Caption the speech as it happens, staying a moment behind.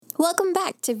Welcome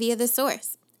back to Via the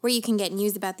Source, where you can get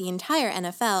news about the entire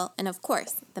NFL and, of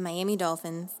course, the Miami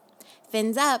Dolphins.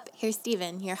 Fins up, here's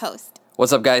Steven, your host.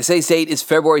 What's up, guys? Today's date is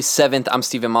February 7th. I'm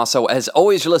Steven Masso. As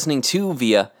always, you're listening to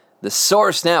Via the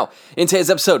Source. Now, in today's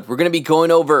episode, we're going to be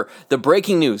going over the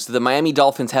breaking news that the Miami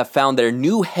Dolphins have found their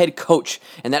new head coach,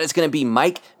 and that is going to be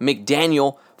Mike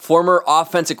McDaniel, former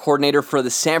offensive coordinator for the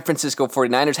San Francisco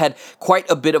 49ers, had quite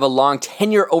a bit of a long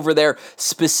tenure over there,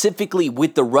 specifically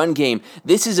with the run game.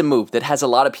 This is a move that has a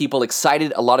lot of people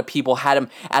excited. A lot of people had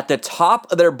him at the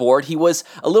top of their board. He was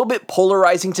a little bit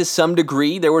polarizing to some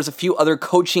degree. There was a few other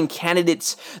coaching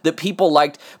candidates that people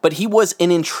liked, but he was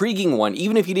an intriguing one.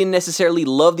 Even if you didn't necessarily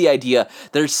love the idea,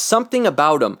 there's something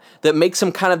about him that makes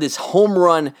him kind of this home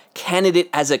run candidate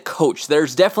as a coach.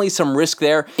 There's definitely some risk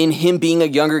there in him being a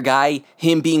younger guy,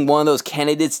 him being one of those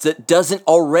candidates that doesn't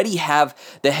already have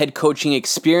the head coaching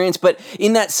experience, but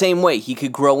in that same way, he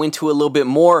could grow into a little bit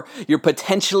more. You're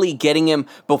potentially getting him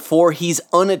before he's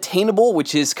unattainable,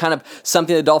 which is kind of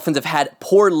something the Dolphins have had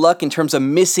poor luck in terms of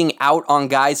missing out on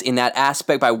guys in that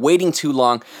aspect by waiting too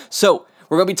long. So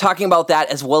we're going to be talking about that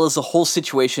as well as the whole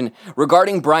situation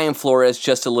regarding Brian Flores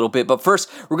just a little bit. But first,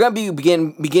 we're going to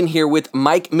begin here with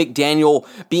Mike McDaniel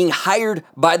being hired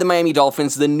by the Miami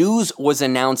Dolphins. The news was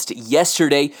announced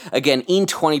yesterday. Again, in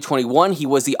 2021, he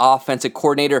was the offensive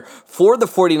coordinator for the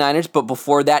 49ers, but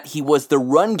before that, he was the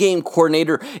run game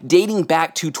coordinator dating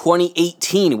back to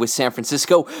 2018 with San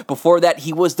Francisco. Before that,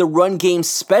 he was the run game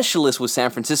specialist with San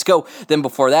Francisco. Then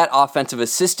before that, offensive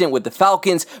assistant with the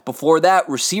Falcons. Before that,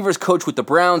 receivers coach with the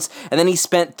Browns, and then he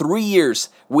spent 3 years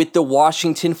with the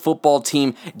Washington football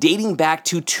team dating back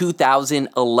to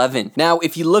 2011. Now,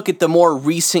 if you look at the more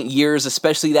recent years,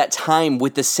 especially that time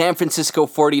with the San Francisco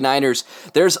 49ers,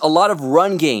 there's a lot of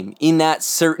run game in that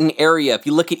certain area. If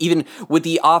you look at even with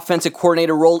the offensive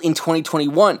coordinator role in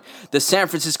 2021, the San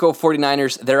Francisco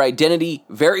 49ers, their identity,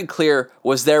 very clear,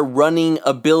 was their running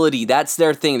ability. That's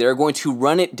their thing. They're going to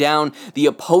run it down the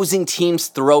opposing team's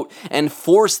throat and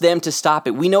force them to stop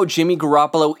it. We know Jimmy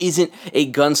Garoppolo isn't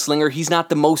a gunslinger. He's not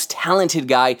the most talented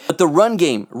guy, but the run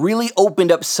game really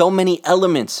opened up so many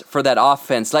elements for that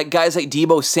offense, like guys like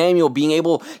Deebo Samuel being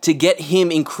able to get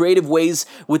him in creative ways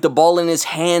with the ball in his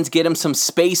hands, get him some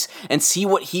space, and see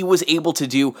what he was able to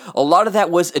do. A lot of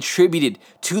that was attributed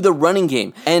to the running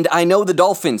game. And I know the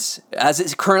Dolphins, as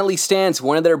it currently stands,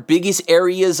 one of their biggest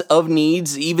areas of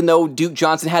needs, even though Duke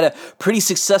Johnson had a pretty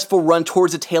successful run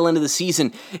towards the tail end of the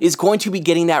season, is going to be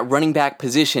getting that running back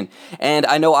position. And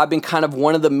I know I've been kind of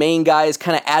one of the main guys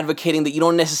kind of advocating that you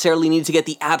don't necessarily need to get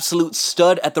the absolute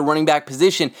stud at the running back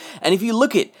position. And if you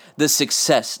look at the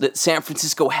success that San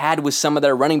Francisco had with some of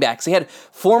their running backs, they had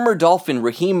former Dolphin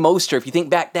Raheem Mostert. If you think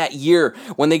back that year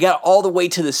when they got all the way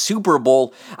to the Super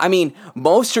Bowl, I mean,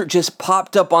 Mostert just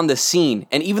popped up on the scene.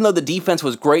 And even though the defense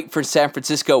was great for San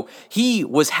Francisco, he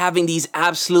was having these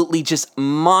absolutely just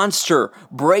monster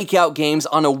breakout games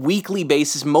on a weekly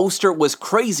basis. Mostert was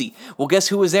crazy. Well, guess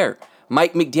who was there?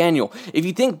 Mike McDaniel. If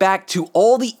you think back to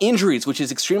all the injuries, which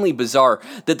is extremely bizarre,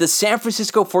 that the San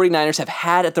Francisco 49ers have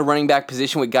had at the running back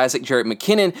position with guys like Jerick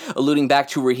McKinnon, alluding back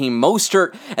to Raheem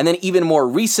Mostert, and then even more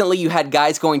recently, you had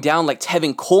guys going down like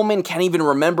Tevin Coleman, can't even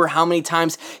remember how many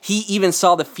times he even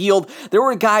saw the field. There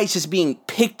were guys just being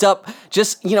picked up,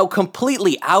 just,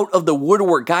 completely out of the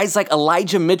woodwork. Guys like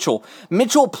Elijah Mitchell.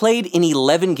 Mitchell played in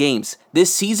 11 games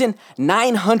this season,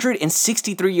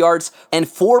 963 yards and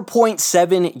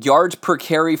 4.7 yards per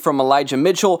carry from Elijah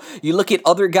Mitchell. You look at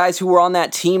other guys who were on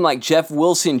that team like Jeff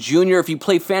Wilson Jr. If you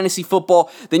play fantasy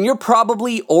football, then you're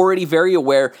probably already very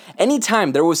aware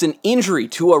anytime there was an injury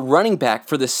to a running back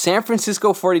for the San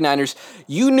Francisco 49ers,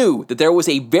 you knew that there was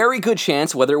a very good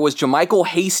chance, whether it was JaMycal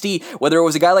Hasty, whether it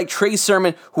was a guy like Trey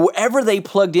Sermon, whoever they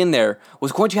plugged in there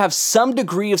was going to have some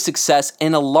degree of success,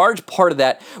 and a large part of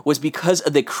that was because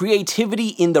of the creativity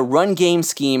in the run game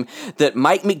scheme that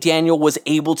Mike McDaniel was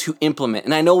able to implement.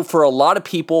 And I know for a lot of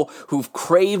people who've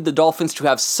craved the Dolphins to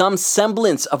have some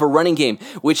semblance of a running game,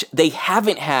 which they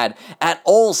haven't had at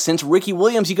all since Ricky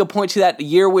Williams. You could point to that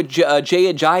year with Jay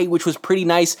Ajayi, which was pretty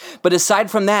nice. But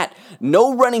aside from that,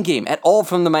 no running game at all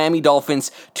from the Miami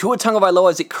Dolphins. Tua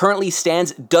Tagovailoa, as it currently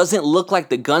stands, doesn't look like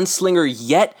the gunslinger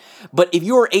yet. But if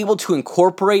you are able to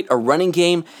incorporate a running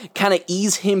game, kind of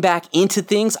ease him back into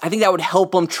things, I think that would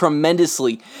help him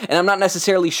tremendously. And I'm not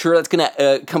necessarily sure that's going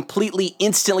to completely,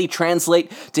 instantly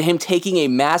translate to him taking a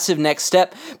massive next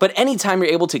step, but anytime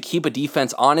you're able to keep a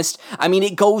defense honest, I mean,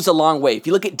 it goes a long way. If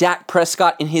you look at Dak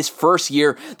Prescott in his first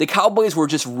year, the Cowboys were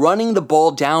just running the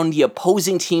ball down the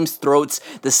opposing team's throats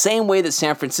the same way that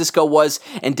San Francisco was,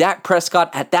 and Dak Prescott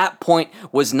at that point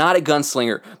was not a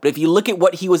gunslinger. But if you look at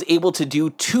what he was able to do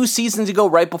 2 seasons ago,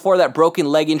 right before that broken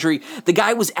leg injury, the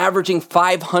guy was averaging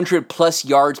 500 plus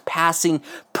yards passing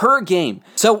per game.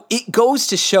 So it goes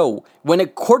to show when a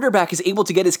quarterback is able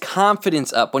to get his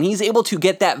confidence up, when he's able to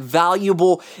get that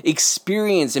valuable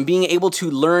experience and being able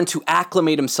to learn to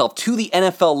acclimate himself to the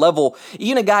NFL level,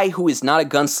 even a guy who is not a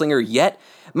gunslinger yet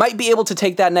might be able to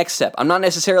take that next step. I'm not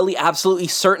necessarily absolutely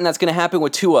certain that's going to happen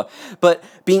with Tua, but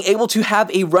being able to have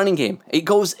a running game, it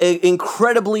goes an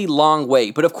incredibly long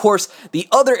way. But of course, the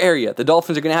other area the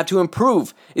Dolphins are going to have to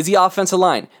improve is the offensive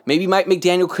line. Maybe Mike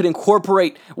McDaniel could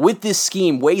incorporate with this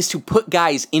scheme ways to put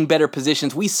guys in better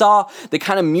positions. We saw the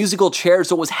kind of musical chairs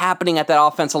that was happening at that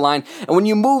offensive line, and when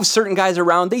you move certain guys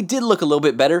around, they did look a little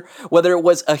bit better. Whether it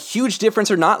was a huge difference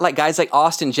or not, like guys like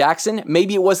Austin Jackson,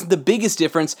 maybe it wasn't the biggest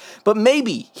difference, but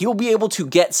maybe he'll be able to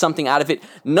get something out of it.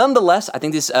 Nonetheless, I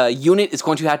think this unit is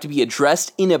going to have to be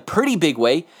addressed in a pretty big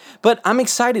way, but I'm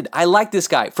excited. I like this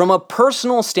guy. From a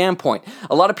personal standpoint,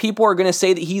 a lot of people are going to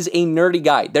say that he's a nerdy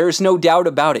guy. There is no doubt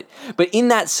about it. But in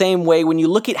that same way, when you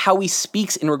look at how he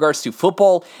speaks in regards to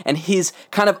football and his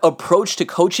kind of approach to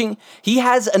coaching, he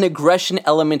has an aggression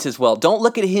element as well. Don't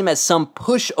look at him as some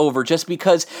pushover just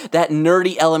because that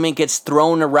nerdy element gets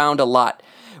thrown around a lot.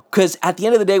 Because at the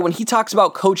end of the day, when he talks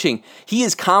about coaching, he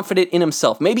is confident in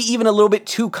himself, maybe even a little bit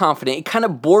too confident. It kind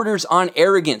of borders on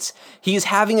arrogance. He is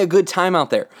having a good time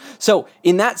out there. So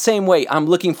in that same way, I'm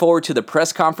looking forward to the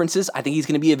press conferences. I think he's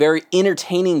going to be a very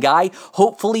entertaining guy.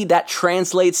 Hopefully that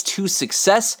translates to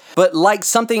success. But like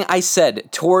something I said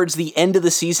towards the end of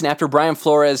the season after Brian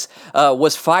Flores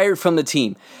was fired from the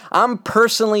team, I'm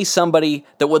personally somebody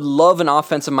that would love an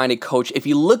offensive-minded coach. If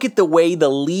you look at the way the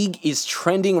league is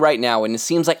trending right now, and it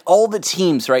seems like all the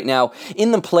teams right now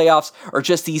in the playoffs are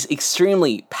just these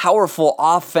extremely powerful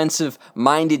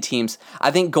offensive-minded teams,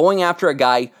 I think going after a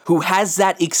guy who has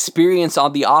that experience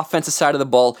on the offensive side of the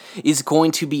ball is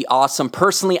going to be awesome.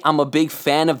 Personally, I'm a big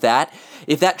fan of that.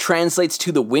 If that translates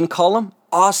to the win column,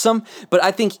 awesome, but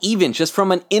I think even just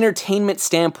from an entertainment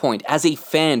standpoint, as a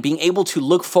fan, being able to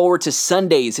look forward to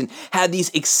Sundays and have these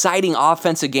exciting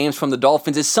offensive games from the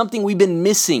Dolphins is something we've been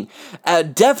missing,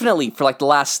 definitely for like the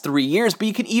last 3 years, but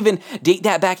you can even date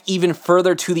that back even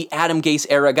further to the Adam Gase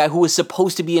era, a guy who was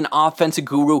supposed to be an offensive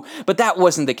guru, but that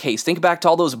wasn't the case. Think back to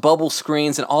all those bubble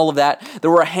screens and all of that.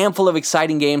 There were a handful of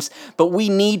exciting games, but we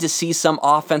need to see some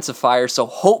offensive fire, so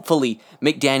hopefully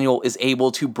McDaniel is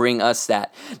able to bring us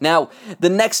that. Now, the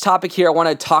next topic here I want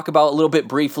to talk about a little bit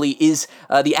briefly is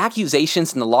the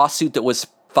accusations in the lawsuit that was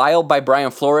filed by Brian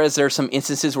Flores. There are some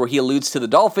instances where he alludes to the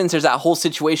Dolphins. There's that whole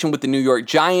situation with the New York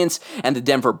Giants and the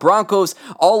Denver Broncos,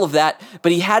 all of that.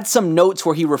 But he had some notes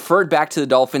where he referred back to the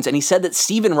Dolphins, and he said that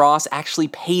Stephen Ross actually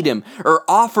paid him, or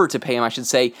offered to pay him, I should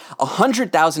say,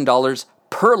 $100,000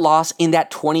 per loss in that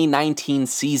 2019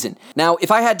 season. Now,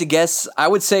 if I had to guess, I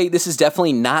would say this is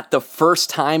definitely not the first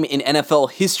time in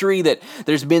NFL history that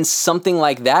there's been something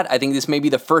like that. I think this may be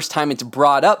the first time it's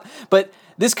brought up, but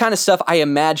this kind of stuff, I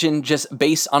imagine, just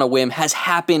based on a whim, has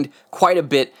happened quite a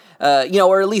bit,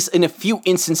 or at least in a few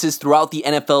instances throughout the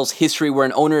NFL's history where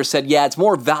an owner said, yeah, it's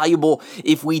more valuable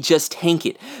if we just tank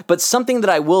it. But something that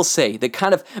I will say that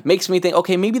kind of makes me think,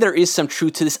 okay, maybe there is some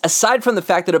truth to this, aside from the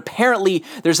fact that apparently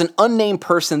there's an unnamed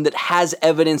person that has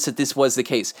evidence that this was the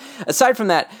case. Aside from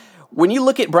that, when you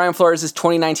look at Brian Flores'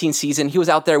 2019 season, he was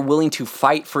out there willing to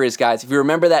fight for his guys. If you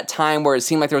remember that time where it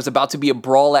seemed like there was about to be a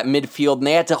brawl at midfield and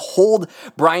they had to hold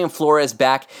Brian Flores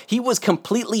back, he was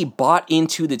completely bought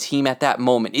into the team at that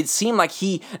moment. It seemed like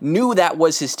he knew that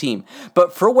was his team.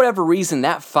 But for whatever reason,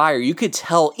 that fire, you could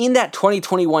tell in that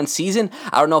 2021 season,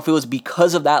 I don't know if it was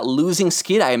because of that losing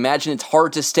skid. I imagine it's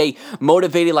hard to stay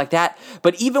motivated like that.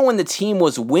 But even when the team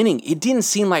was winning, it didn't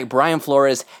seem like Brian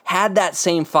Flores had that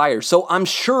same fire. So I'm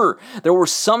sure there were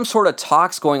some sort of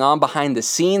talks going on behind the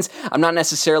scenes. I'm not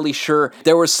necessarily sure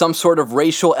there was some sort of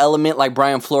racial element like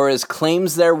Brian Flores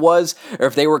claims there was, or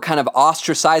if they were kind of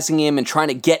ostracizing him and trying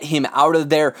to get him out of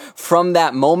there from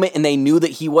that moment and they knew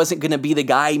that he wasn't going to be the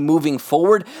guy moving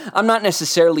forward. I'm not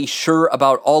necessarily sure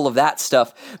about all of that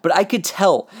stuff, but I could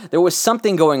tell there was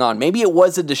something going on. Maybe it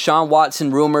was the Deshaun Watson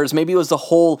rumors. Maybe it was the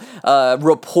whole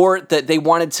report that they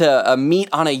wanted to meet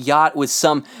on a yacht with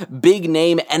some big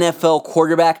name NFL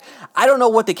quarterback. I don't know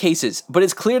what the case is, but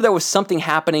it's clear there was something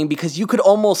happening because you could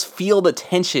almost feel the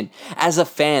tension as a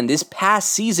fan this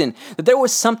past season that there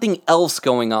was something else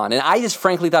going on. And I just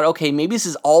frankly thought, okay, maybe this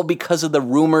is all because of the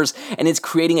rumors and it's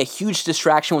creating a huge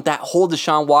distraction with that whole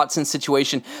Deshaun Watson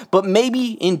situation. But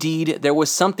maybe indeed there was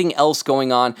something else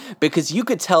going on because you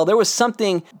could tell there was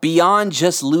something beyond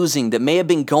just losing that may have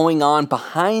been going on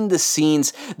behind the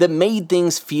scenes that made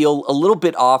things feel a little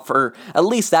bit off, or at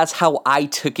least that's how I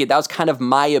took it. That was kind of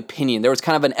my opinion. There was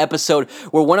kind of an episode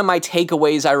where one of my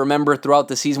takeaways I remember throughout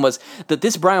the season was that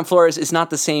this Brian Flores is not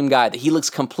the same guy, that he looks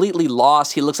completely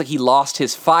lost. He looks like he lost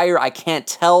his fire. I can't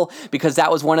tell because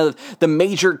that was one of the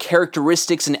major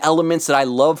characteristics and elements that I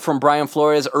loved from Brian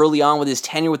Flores early on with his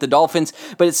tenure with the Dolphins,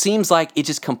 but it seems like it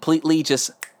just completely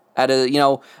at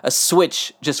a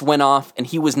switch just went off and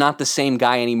he was not the same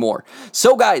guy anymore.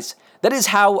 So guys, that is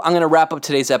how I'm going to wrap up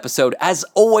today's episode. As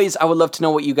always, I would love to know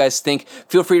what you guys think.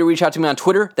 Feel free to reach out to me on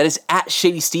Twitter. That is at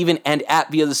ShadySteven and at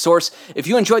Via the Source. If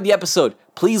you enjoyed the episode,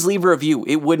 please leave a review.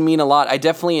 It would mean a lot. I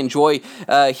definitely enjoy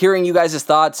hearing you guys'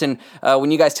 thoughts, and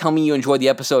when you guys tell me you enjoyed the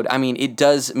episode, I mean, it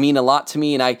does mean a lot to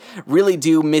me, and I really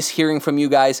do miss hearing from you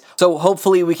guys. So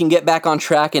hopefully we can get back on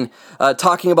track and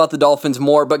talking about the Dolphins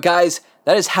more. But guys,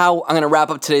 that is how I'm going to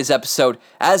wrap up today's episode.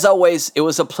 As always, it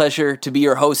was a pleasure to be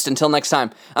your host. Until next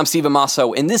time, I'm Steven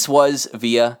Masso, and this was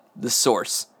Via the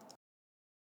Source.